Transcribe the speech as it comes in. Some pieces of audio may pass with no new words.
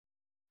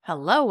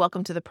Hello,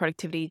 welcome to the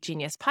Productivity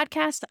Genius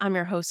podcast. I'm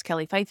your host,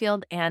 Kelly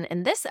Fifield, and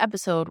in this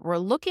episode, we're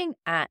looking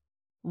at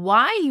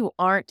why you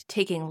aren't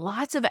taking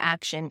lots of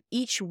action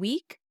each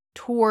week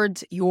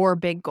towards your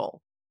big goal.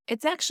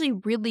 It's actually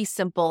really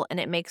simple and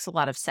it makes a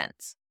lot of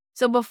sense.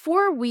 So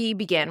before we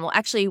begin,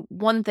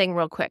 one thing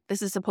real quick.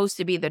 This is supposed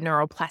to be the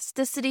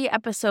neuroplasticity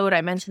episode.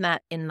 I mentioned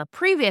that in the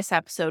previous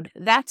episode.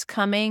 That's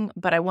coming,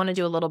 but I want to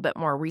do a little bit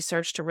more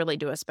research to really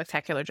do a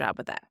spectacular job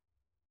with that.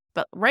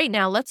 But right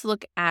now, let's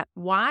look at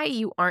why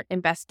you aren't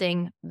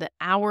investing the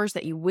hours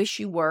that you wish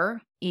you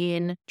were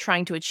in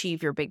trying to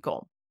achieve your big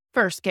goal.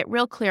 First, get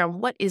real clear on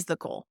what is the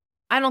goal.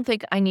 I don't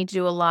think I need to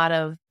do a lot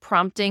of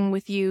prompting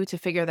with you to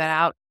figure that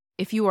out.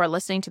 If you are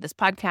listening to this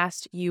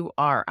podcast, you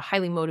are a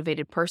highly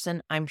motivated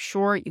person. I'm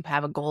sure you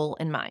have a goal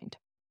in mind.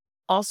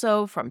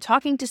 Also, from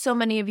talking to so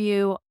many of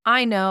you,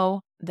 I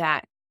know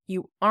that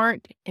you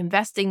aren't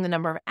investing the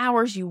number of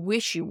hours you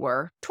wish you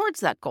were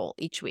towards that goal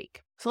each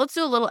week. So let's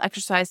do a little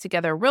exercise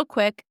together real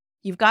quick.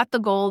 You've got the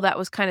goal. That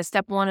was kind of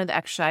step one of the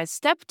exercise.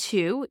 Step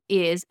two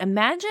is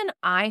imagine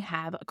I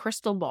have a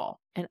crystal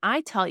ball and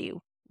I tell you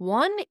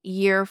 1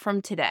 year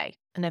from today,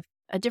 and if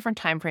a different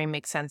time frame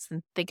makes sense,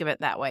 then think of it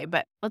that way.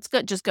 But let's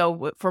just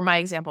go for my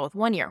example with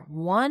 1 year.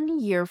 1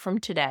 year from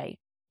today,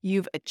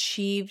 you've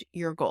achieved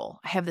your goal.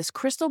 I have this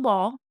crystal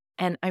ball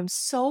and I'm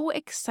so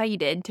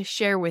excited to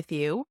share with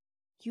you.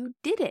 You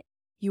did it.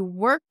 You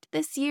worked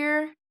this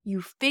year.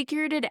 You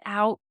figured it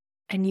out.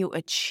 And you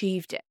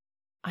achieved it.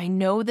 I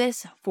know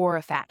this for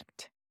a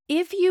fact.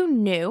 If you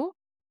knew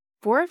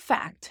for a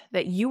fact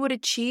that you would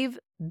achieve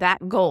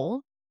that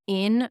goal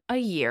in a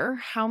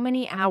year, how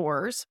many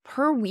hours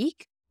per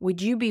week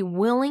would you be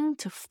willing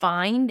to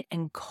find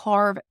and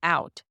carve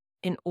out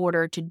in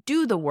order to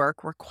do the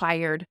work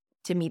required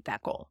to meet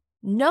that goal?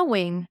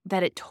 Knowing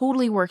that it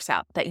totally works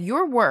out, that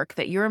your work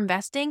that you're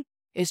investing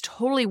is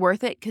totally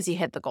worth it because you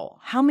hit the goal.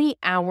 How many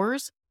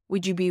hours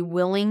would you be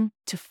willing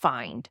to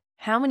find?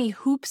 How many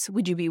hoops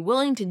would you be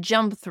willing to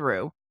jump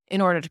through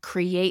in order to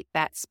create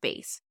that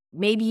space?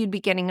 Maybe you'd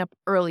be getting up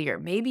earlier.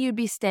 Maybe you'd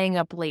be staying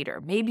up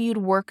later. Maybe you'd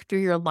work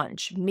through your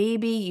lunch.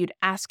 Maybe you'd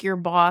ask your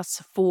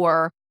boss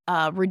for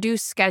a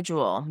reduced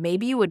schedule.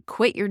 Maybe you would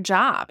quit your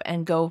job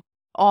and go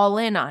all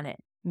in on it.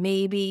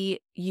 Maybe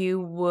you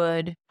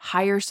would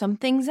hire some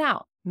things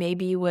out.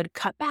 Maybe you would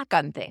cut back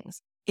on things.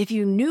 If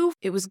you knew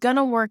it was going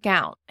to work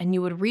out and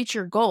you would reach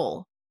your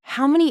goal,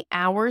 how many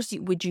hours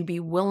would you be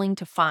willing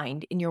to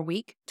find in your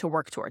week to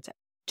work towards it?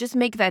 Just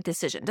make that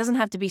decision. It doesn't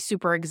have to be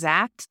super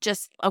exact.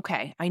 Just,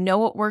 okay, I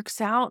know it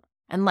works out.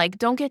 And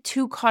don't get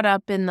too caught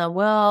up in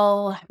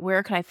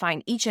where can I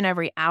find each and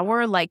every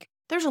hour?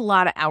 There's a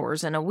lot of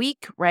hours in a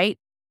week, right?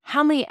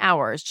 How many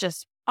hours,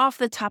 just off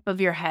the top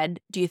of your head,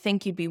 do you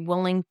think you'd be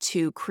willing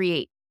to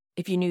create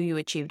if you knew you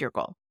achieved your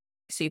goal?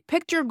 So you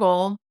picked your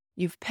goal.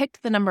 You've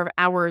picked the number of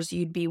hours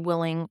you'd be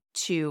willing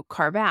to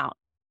carve out.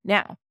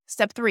 Now,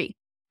 step 3.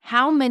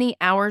 How many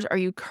hours are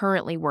you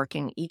currently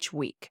working each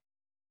week?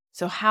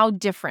 So how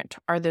different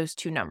are those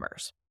two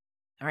numbers?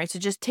 All right, so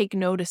just take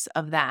notice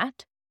of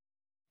that.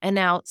 And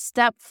now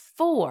step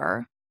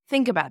 4,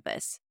 think about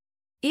this.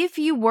 If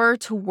you were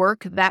to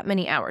work that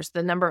many hours,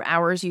 the number of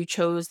hours you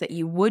chose that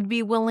you would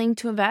be willing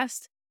to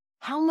invest,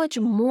 how much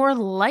more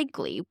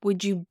likely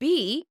would you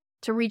be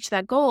to reach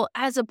that goal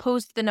as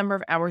opposed to the number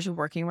of hours you're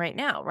working right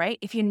now, right?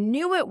 If you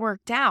knew it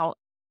worked out,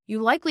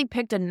 you likely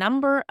picked a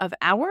number of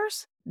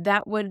hours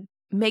that would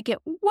make it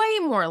way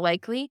more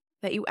likely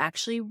that you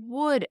actually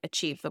would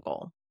achieve the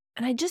goal.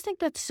 And I just think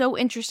that's so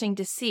interesting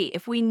to see.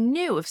 If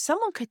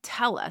someone could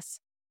tell us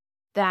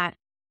that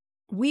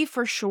we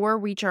for sure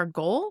reach our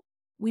goal,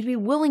 we'd be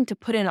willing to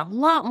put in a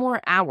lot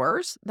more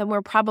hours than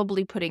we're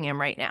probably putting in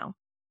right now.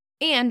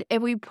 And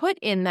if we put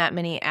in that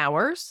many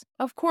hours,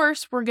 of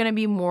course, we're going to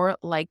be more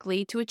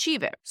likely to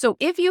achieve it. So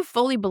if you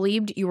fully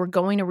believed you were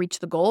going to reach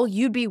the goal,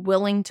 you'd be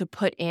willing to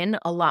put in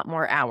a lot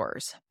more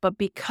hours. But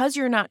because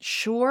you're not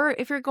sure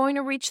if you're going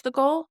to reach the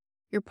goal,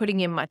 you're putting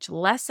in much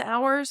less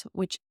hours,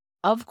 which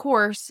of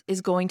course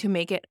is going to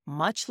make it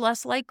much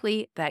less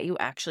likely that you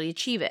actually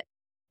achieve it.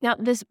 Now,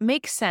 this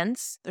makes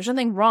sense. There's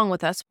nothing wrong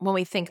with us when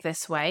we think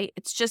this way.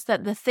 It's just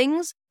that the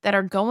things that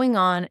are going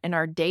on in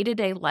our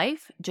day-to-day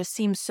life just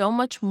seem so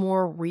much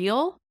more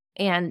real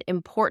and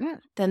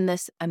important than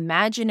this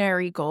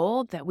imaginary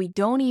goal that we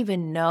don't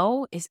even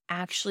know is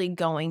actually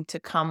going to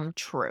come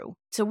true.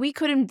 So we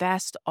could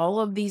invest all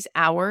of these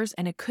hours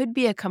and it could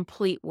be a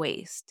complete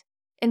waste.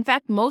 In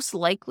fact, most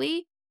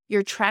likely,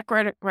 your track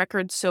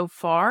record so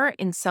far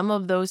in some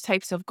of those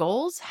types of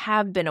goals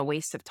have been a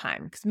waste of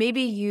time because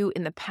maybe you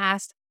in the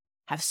past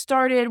have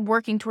started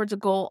working towards a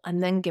goal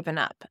and then given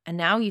up. And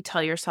now you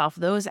tell yourself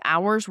those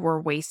hours were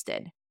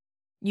wasted.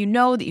 You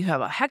know that you have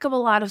a heck of a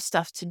lot of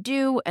stuff to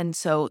do. And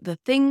so the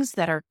things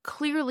that are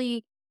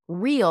clearly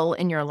real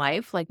in your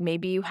life, like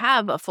maybe you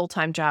have a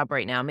full-time job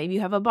right now, maybe you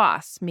have a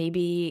boss,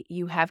 maybe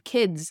you have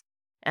kids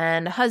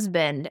and a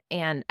husband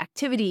and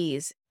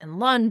activities and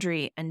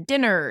laundry and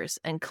dinners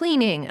and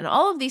cleaning and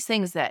all of these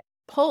things that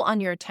pull on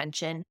your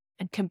attention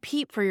and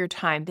compete for your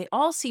time, they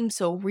all seem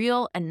so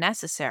real and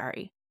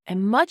necessary.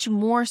 and much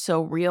more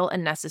so real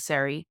and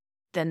necessary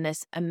than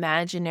this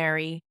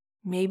imaginary,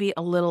 maybe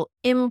a little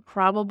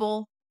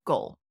improbable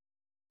goal.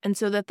 And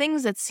so the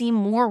things that seem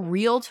more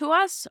real to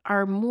us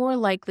are more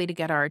likely to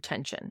get our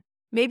attention.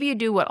 Maybe you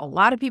do what a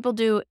lot of people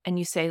do and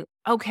you say,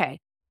 okay,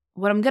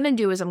 what I'm going to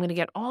do is I'm going to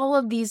get all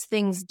of these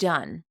things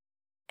done.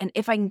 And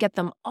if I can get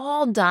them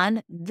all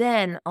done,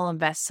 then I'll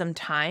invest some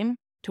time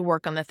to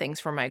work on the things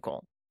for my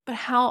goal. But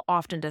how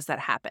often does that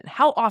happen?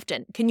 How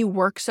often can you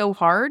work so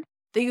hard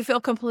that you feel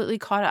completely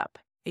caught up?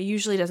 It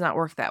usually does not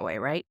work that way,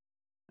 right?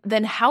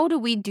 Then how do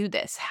we do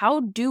this?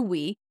 How do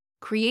we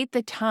create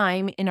the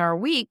time in our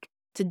week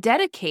to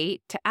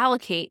dedicate, to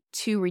allocate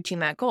to reaching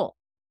that goal?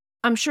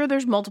 I'm sure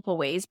there's multiple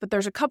ways, but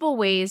there's a couple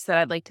ways that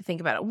I'd like to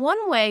think about it.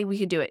 One way we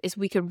could do it is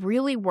we could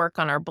really work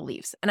on our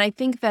beliefs. And I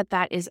think that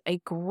that is a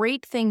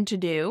great thing to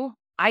do.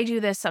 I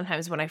do this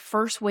sometimes when I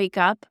first wake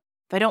up.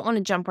 If I don't want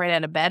to jump right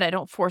out of bed, I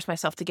don't force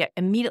myself to get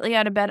immediately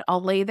out of bed.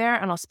 I'll lay there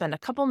and I'll spend a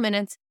couple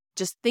minutes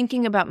just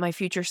thinking about my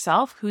future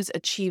self who's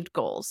achieved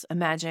goals,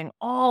 imagining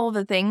all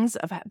the things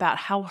about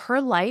how her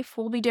life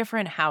will be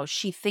different, how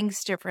she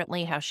thinks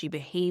differently, how she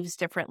behaves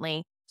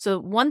differently. So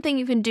one thing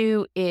you can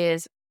do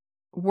is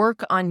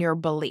work on your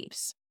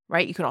beliefs,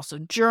 right? You could also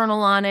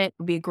journal on it. It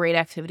would be a great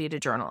activity to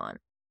journal on.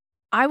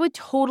 I would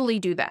totally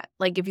do that.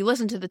 Like if you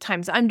listen to the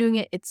times I'm doing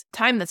it, it's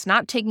time that's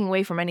not taking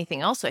away from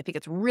anything else. So I think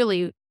it's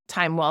really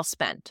time well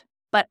spent.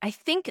 But I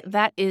think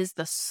that is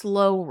the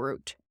slow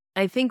route.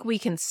 I think we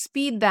can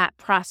speed that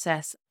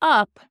process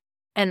up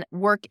and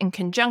work in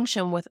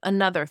conjunction with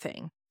another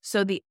thing.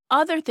 So the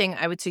other thing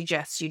I would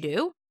suggest you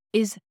do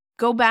is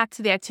go back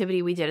to the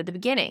activity we did at the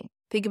beginning.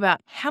 Think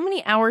about how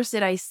many hours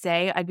did I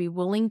say I'd be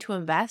willing to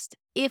invest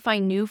if I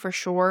knew for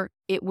sure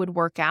it would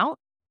work out?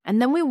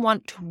 And then we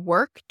want to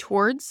work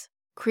towards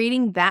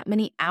creating that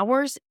many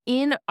hours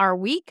in our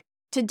week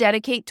to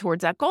dedicate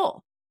towards that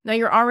goal. Now,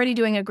 you're already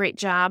doing a great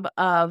job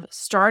of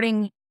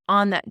starting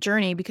on that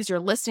journey because you're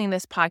listening to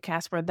this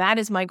podcast where that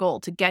is my goal,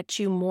 to get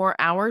you more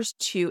hours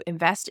to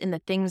invest in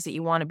the things that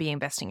you want to be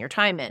investing your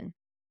time in.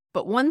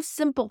 But one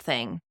simple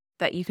thing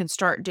that you can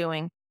start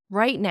doing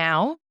right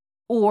now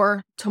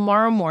or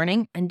tomorrow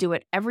morning and do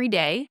it every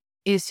day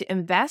is to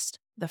invest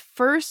the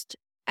first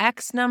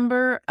X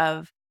number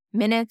of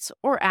minutes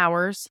or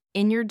hours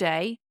in your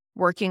day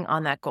working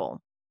on that goal.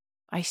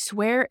 I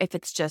swear if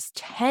it's just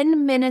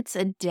 10 minutes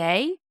a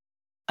day,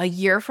 a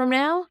year from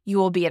now, you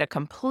will be at a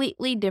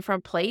completely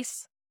different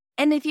place.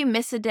 And if you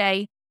miss a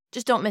day,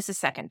 just don't miss a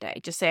second day.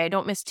 Just say, I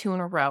don't miss 2 in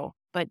a row,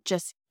 but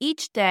just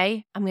each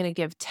day, I'm going to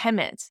give 10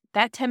 minutes.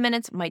 That 10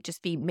 minutes might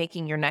just be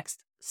making your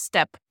next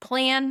step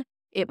plan.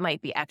 It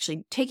might be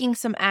actually taking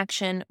some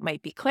action,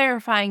 might be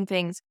clarifying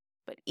things,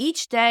 but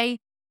each day,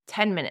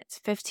 10 minutes,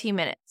 15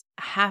 minutes,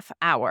 a half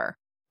hour,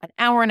 an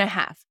hour and a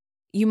half.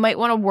 You might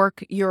want to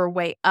work your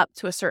way up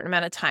to a certain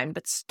amount of time,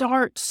 but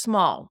start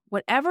small.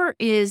 Whatever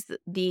is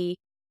the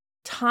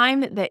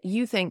time that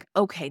you think,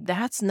 okay,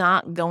 that's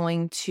not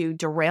going to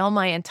derail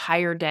my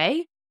entire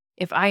day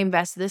if I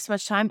invest this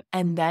much time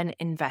and then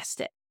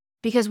invest it.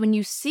 Because when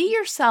you see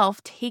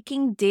yourself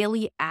taking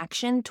daily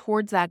action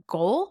towards that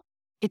goal,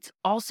 it's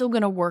also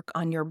going to work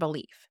on your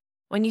belief.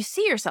 When you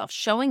see yourself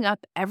showing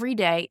up every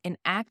day and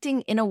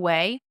acting in a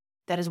way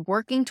that is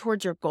working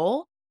towards your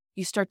goal,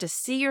 you start to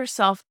see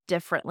yourself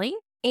differently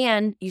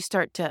and you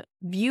start to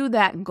view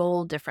that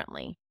goal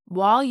differently.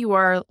 While you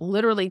are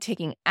literally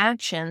taking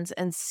actions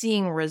and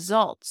seeing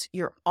results,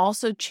 you're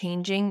also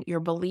changing your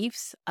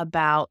beliefs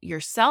about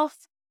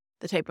yourself,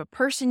 the type of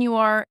person you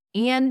are,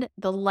 and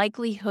the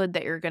likelihood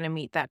that you're going to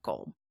meet that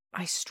goal.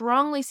 I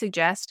strongly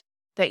suggest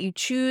that you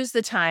choose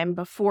the time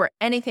before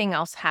anything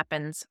else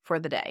happens for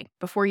the day.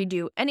 Before you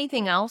do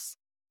anything else,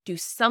 do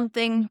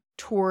something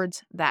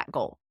towards that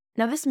goal.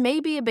 Now, this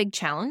may be a big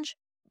challenge,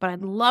 but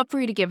I'd love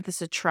for you to give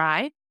this a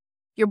try.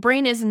 Your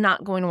brain is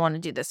not going to want to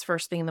do this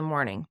first thing in the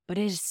morning, but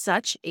it is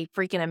such a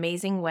freaking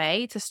amazing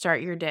way to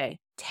start your day.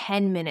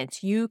 10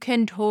 minutes. You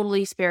can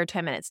totally spare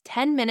 10 minutes.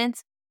 10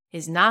 minutes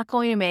is not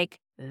going to make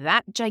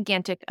that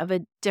gigantic of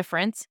a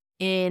difference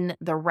in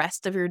the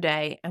rest of your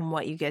day and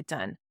what you get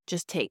done.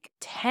 Just take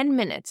 10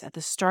 minutes at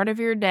the start of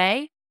your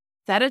day,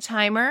 set a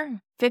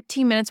timer,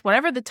 15 minutes,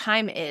 whatever the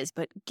time is,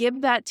 but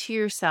give that to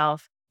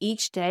yourself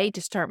each day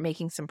to start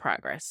making some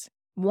progress.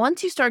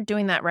 Once you start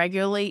doing that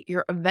regularly,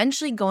 you're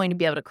eventually going to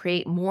be able to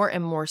create more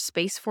and more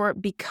space for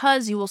it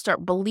because you will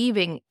start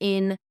believing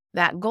in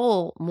that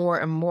goal more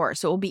and more.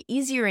 So it will be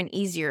easier and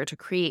easier to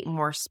create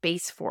more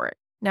space for it.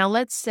 Now,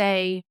 let's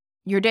say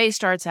your day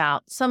starts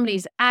out,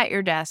 somebody's at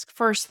your desk,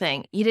 first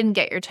thing, you didn't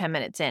get your 10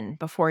 minutes in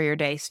before your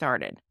day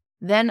started.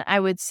 Then I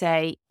would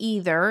say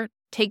either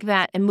take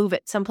that and move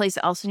it someplace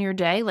else in your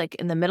day, like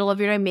in the middle of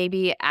your day,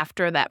 maybe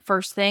after that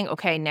first thing.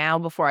 Okay, now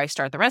before I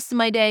start the rest of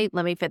my day,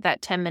 let me fit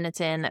that 10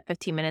 minutes in, that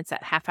 15 minutes,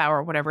 that half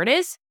hour, whatever it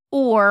is.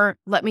 Or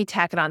let me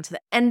tack it on to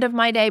the end of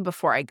my day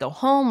before I go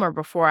home or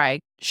before I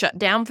shut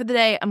down for the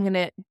day. I'm going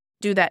to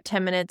do that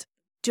 10 minutes.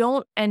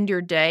 Don't end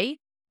your day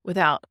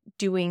without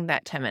doing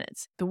that 10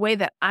 minutes. The way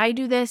that I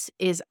do this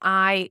is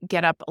I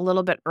get up a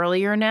little bit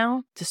earlier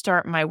now to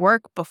start my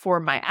work before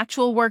my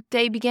actual work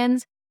day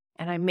begins.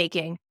 and I'm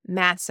making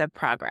massive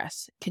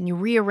progress. Can you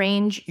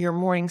rearrange your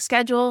morning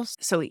schedules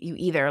so you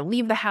either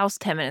leave the house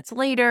 10 minutes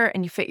later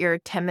and you fit your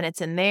 10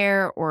 minutes in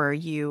there, or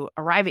you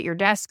arrive at your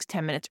desk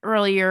 10 minutes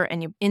earlier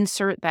and you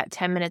insert that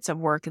 10 minutes of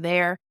work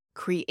there?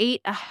 Create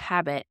a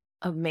habit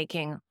of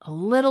making a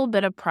little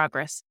bit of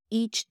progress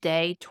each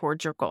day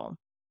towards your goal.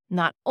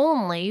 Not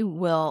only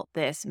will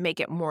this make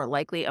it more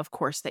likely, of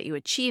course, that you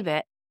achieve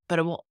it, but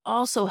it will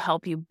also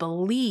help you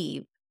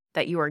believe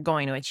that you are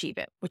going to achieve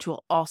it, which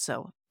will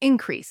also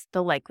increase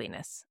the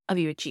likeliness of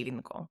you achieving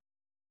the goal.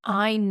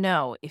 I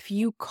know if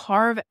you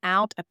carve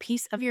out a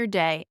piece of your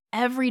day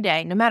every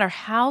day, no matter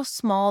how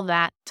small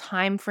that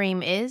time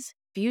frame is,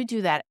 if you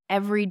do that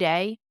every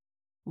day,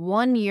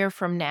 1 year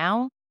from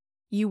now,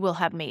 you will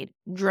have made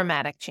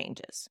dramatic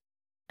changes.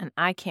 And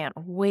I can't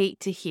wait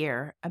to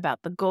hear about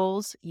the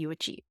goals you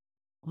achieve.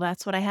 Well,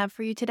 that's what I have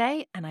for you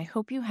today, and I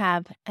hope you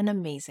have an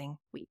amazing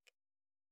week.